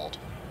cold.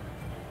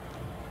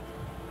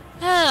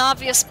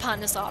 Obvious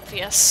pun is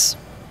obvious.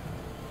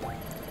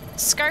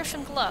 Scarf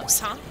and gloves,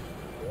 huh?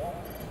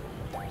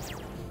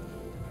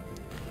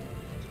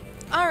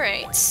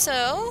 Alright,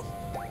 so...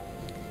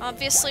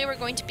 obviously we're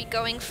going to be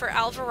going for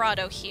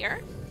Alvarado here.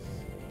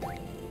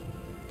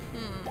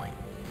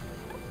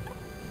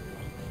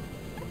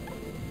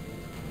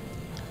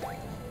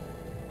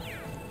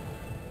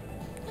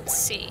 Let's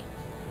see.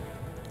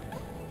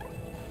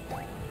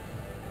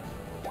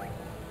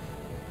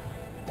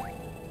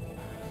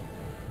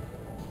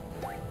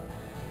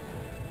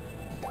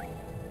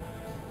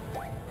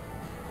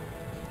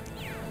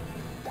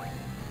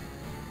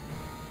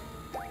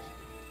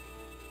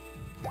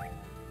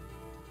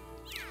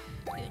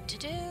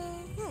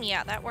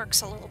 Yeah, that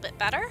works a little bit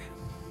better.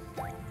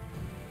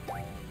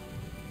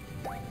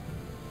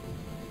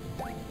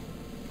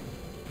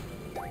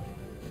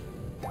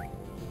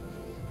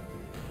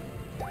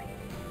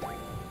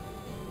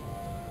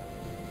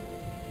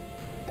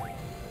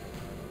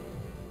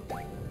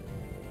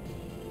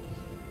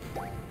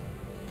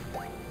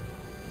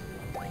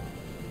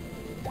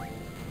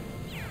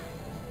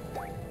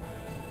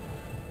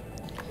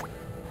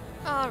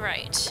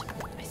 Alright,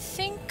 I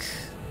think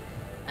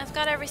I've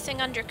got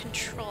everything under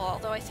control,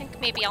 although I think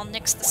maybe I'll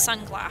nix the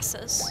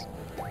sunglasses.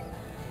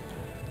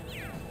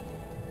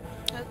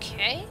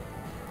 Okay.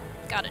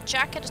 Got a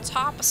jacket, a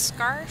top, a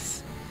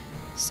scarf,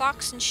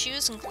 socks and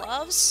shoes and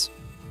gloves.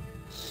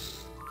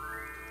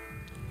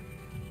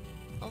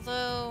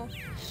 Although,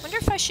 I wonder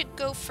if I should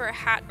go for a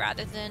hat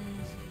rather than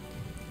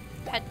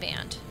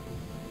headband.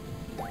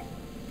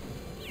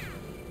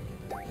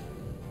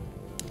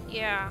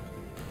 Yeah,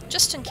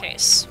 just in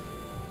case.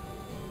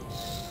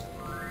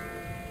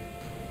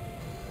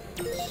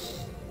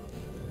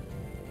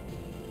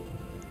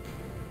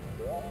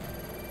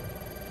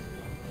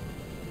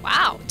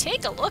 Wow,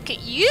 take a look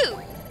at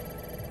you!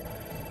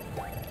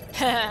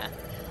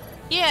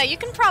 Yeah, you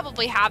can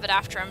probably have it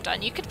after I'm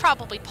done. You could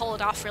probably pull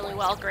it off really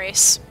well,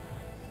 Grace.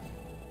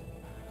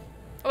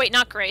 Oh wait,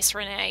 not Grace,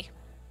 Renee.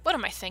 What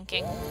am I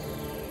thinking?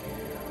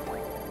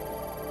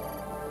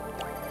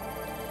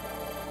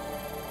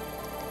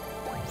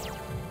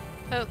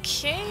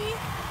 Okay.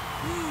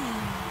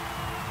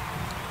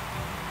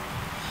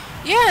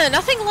 Yeah,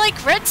 nothing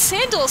like red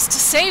sandals to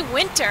say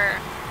winter.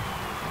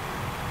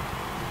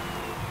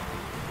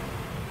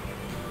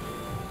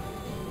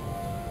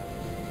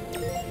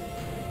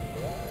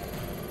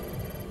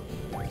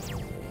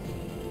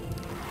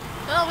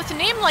 Well, with a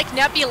name like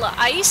Nebula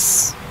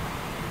Ice,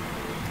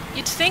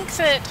 you'd think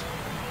that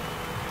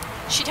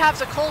she'd have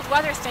the cold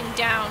weather thing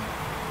down.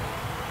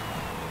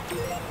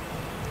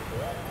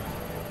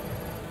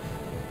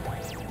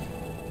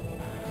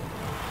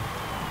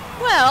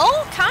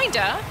 Well,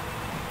 kinda.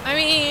 I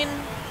mean,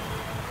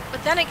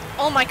 but then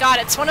oh my god,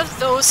 it's one of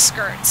those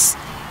skirts.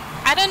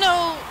 I don't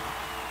know,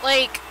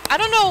 like, I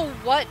don't know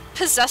what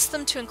possessed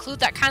them to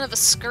include that kind of a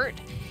skirt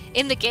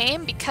in the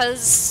game,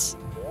 because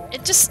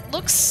it just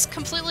looks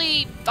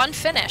completely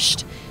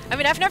unfinished. I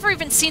mean, I've never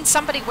even seen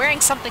somebody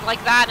wearing something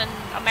like that in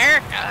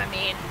America, I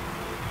mean.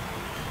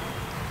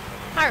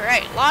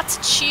 Alright, lots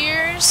of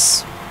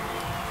cheers.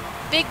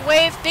 Big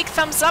wave, big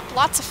thumbs up,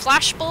 lots of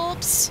flash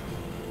bulbs.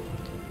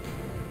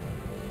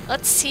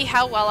 Let's see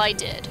how well I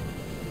did.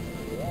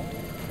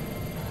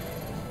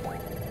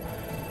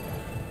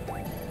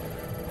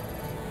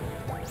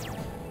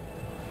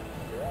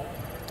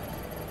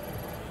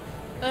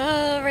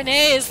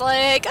 Renee is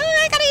like, oh,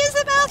 I gotta use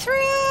the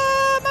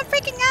bathroom! I'm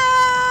freaking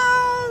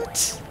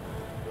out!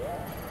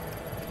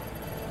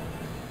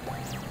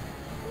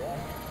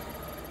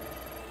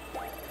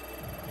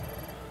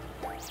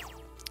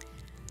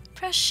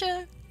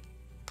 Pressure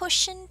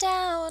pushing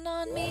down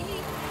on me.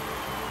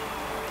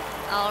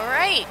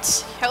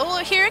 Alright.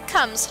 Oh, here it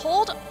comes.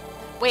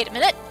 Wait a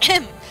minute.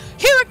 Here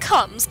it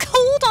comes.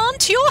 Hold on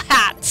to your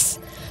hats.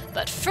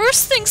 But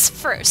first things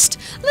first,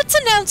 let's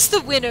announce the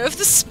winner of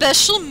the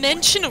Special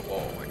Mention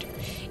Award.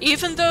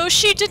 Even though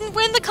she didn't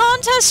win the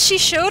contest, she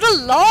showed a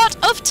lot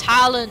of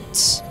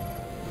talent.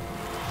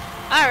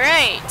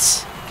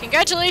 Alright.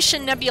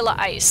 Congratulations, Nebula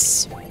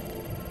Ice.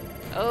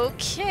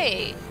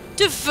 Okay.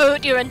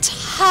 Devote your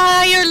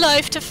entire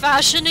life to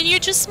fashion and you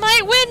just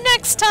might win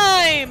next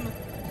time!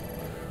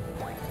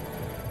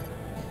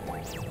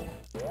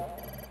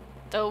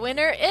 The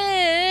winner is...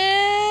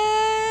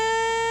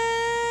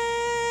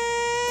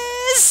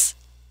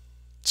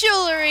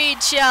 Jewelry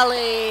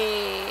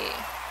Jelly!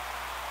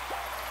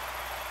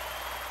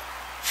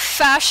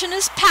 Fashion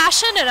is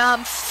passion and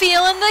I'm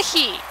feeling the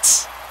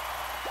heat!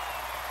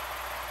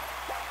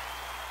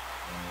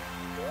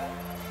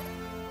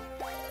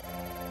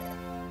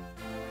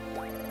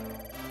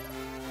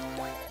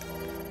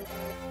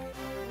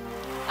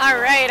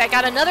 Alright, I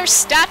got another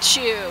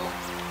statue!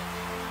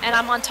 And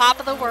I'm on top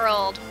of the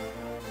world,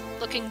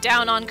 looking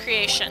down on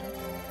creation.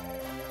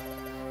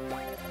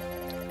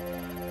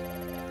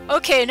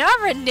 Okay, now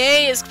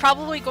Renee is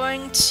probably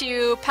going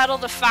to peddle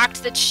the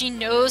fact that she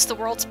knows the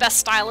world's best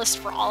stylist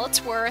for all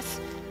it's worth.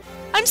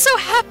 I'm so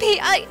happy!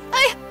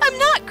 I'm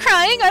not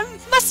crying! I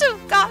must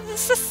have gotten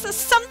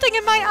something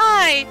in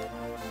my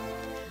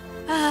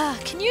eye!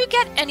 Can you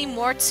get any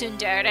more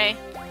tsundere?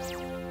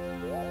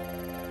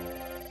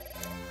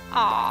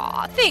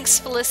 Aw, thanks,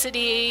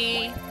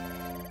 Felicity.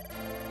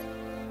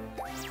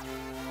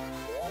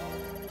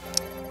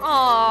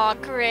 Aw,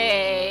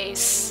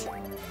 Grace.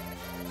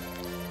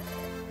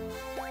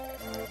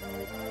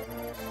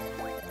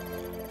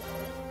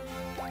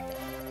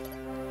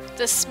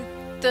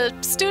 The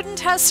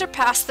student has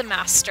surpassed the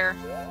master.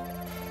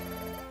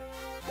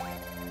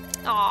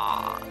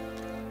 Aw.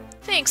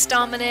 Thanks,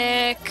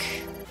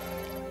 Dominic.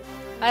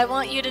 I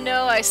want you to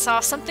know I saw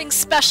something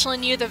special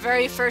in you the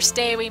very first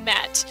day we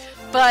met.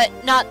 But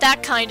not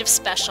that kind of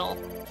special.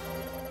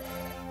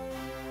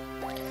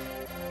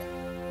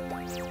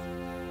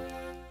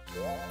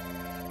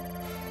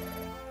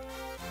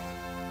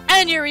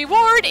 And your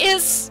reward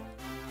is...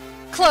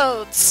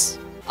 clothes.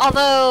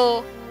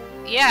 Although,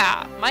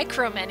 yeah,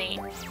 micro mini.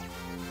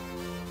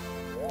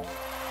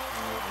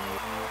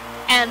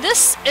 And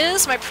this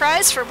is my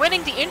prize for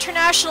winning the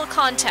international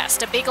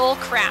contest, a big ol'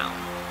 crown.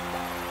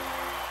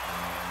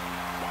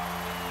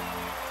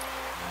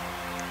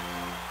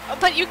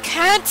 But you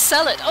can't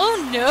sell it.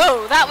 Oh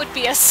no, that would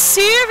be a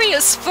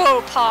serious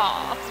faux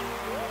pas.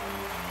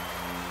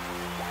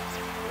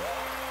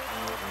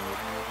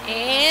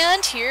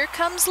 And here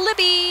comes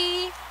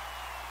Libby.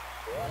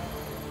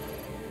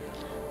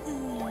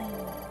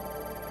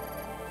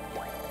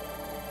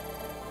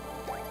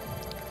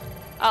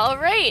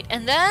 Alright,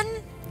 and then,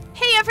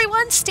 hey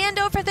everyone, stand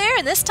over there,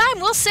 and this time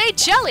we'll say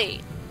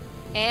jelly.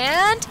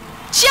 And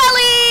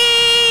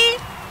jelly!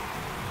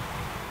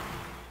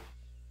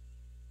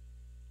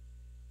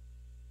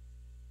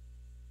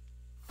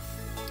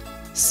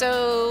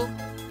 So,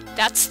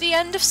 that's the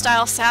end of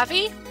Style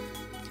Savvy,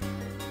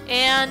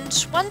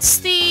 and once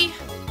the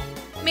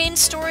main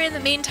story and the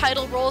main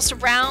title rolls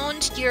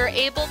around, you're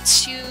able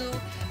to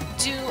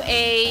do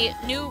a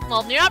new,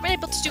 well, you're not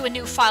able to do a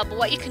new file, but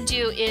what you can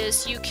do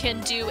is you can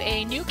do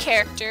a new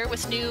character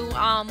with new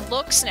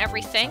looks and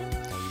everything,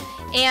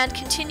 and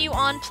continue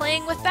on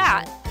playing with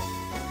that.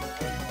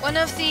 One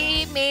of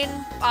the main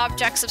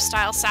objects of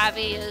Style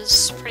Savvy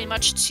is pretty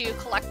much to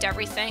collect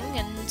everything,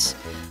 and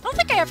I don't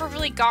think I ever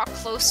really got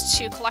close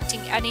to collecting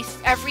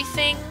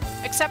everything,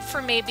 except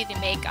for maybe the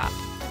makeup.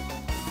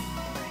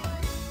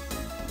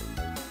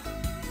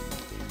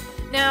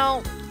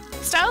 Now,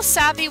 Style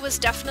Savvy was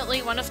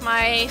definitely one of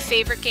my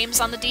favorite games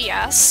on the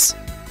DS,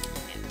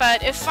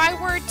 but if I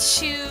were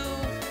to...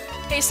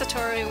 Hey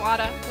Satoru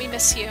Iwata, we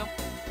miss you.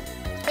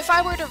 If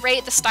I were to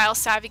rate the Style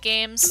Savvy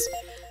games...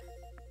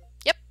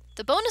 Yep,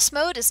 the bonus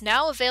mode is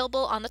now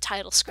available on the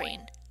title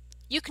screen.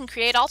 You can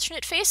create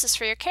alternate faces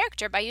for your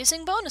character by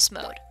using bonus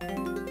mode.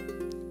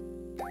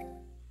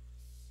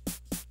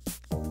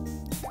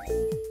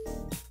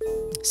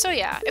 So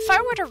yeah, if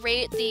I were to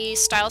rate the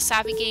Style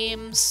Savvy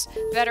games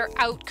that are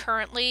out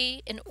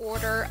currently in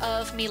order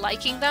of me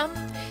liking them,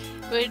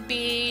 it would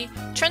be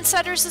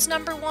Trendsetters is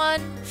number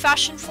 1,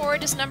 Fashion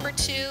Forward is number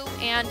 2,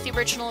 and the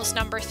original is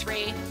number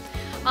 3.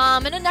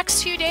 In the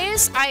next few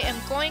days, I am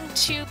going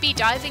to be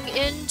diving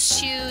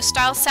into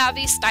Style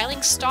Savvy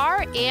Styling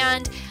Star,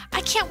 and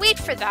I can't wait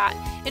for that.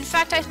 In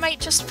fact, I might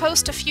just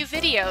post a few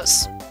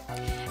videos.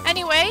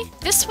 Anyway,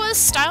 this was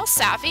Style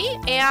Savvy,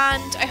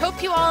 and I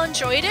hope you all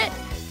enjoyed it.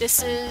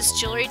 This is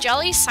Jewelry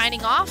Jelly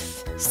signing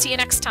off. See you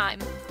next time.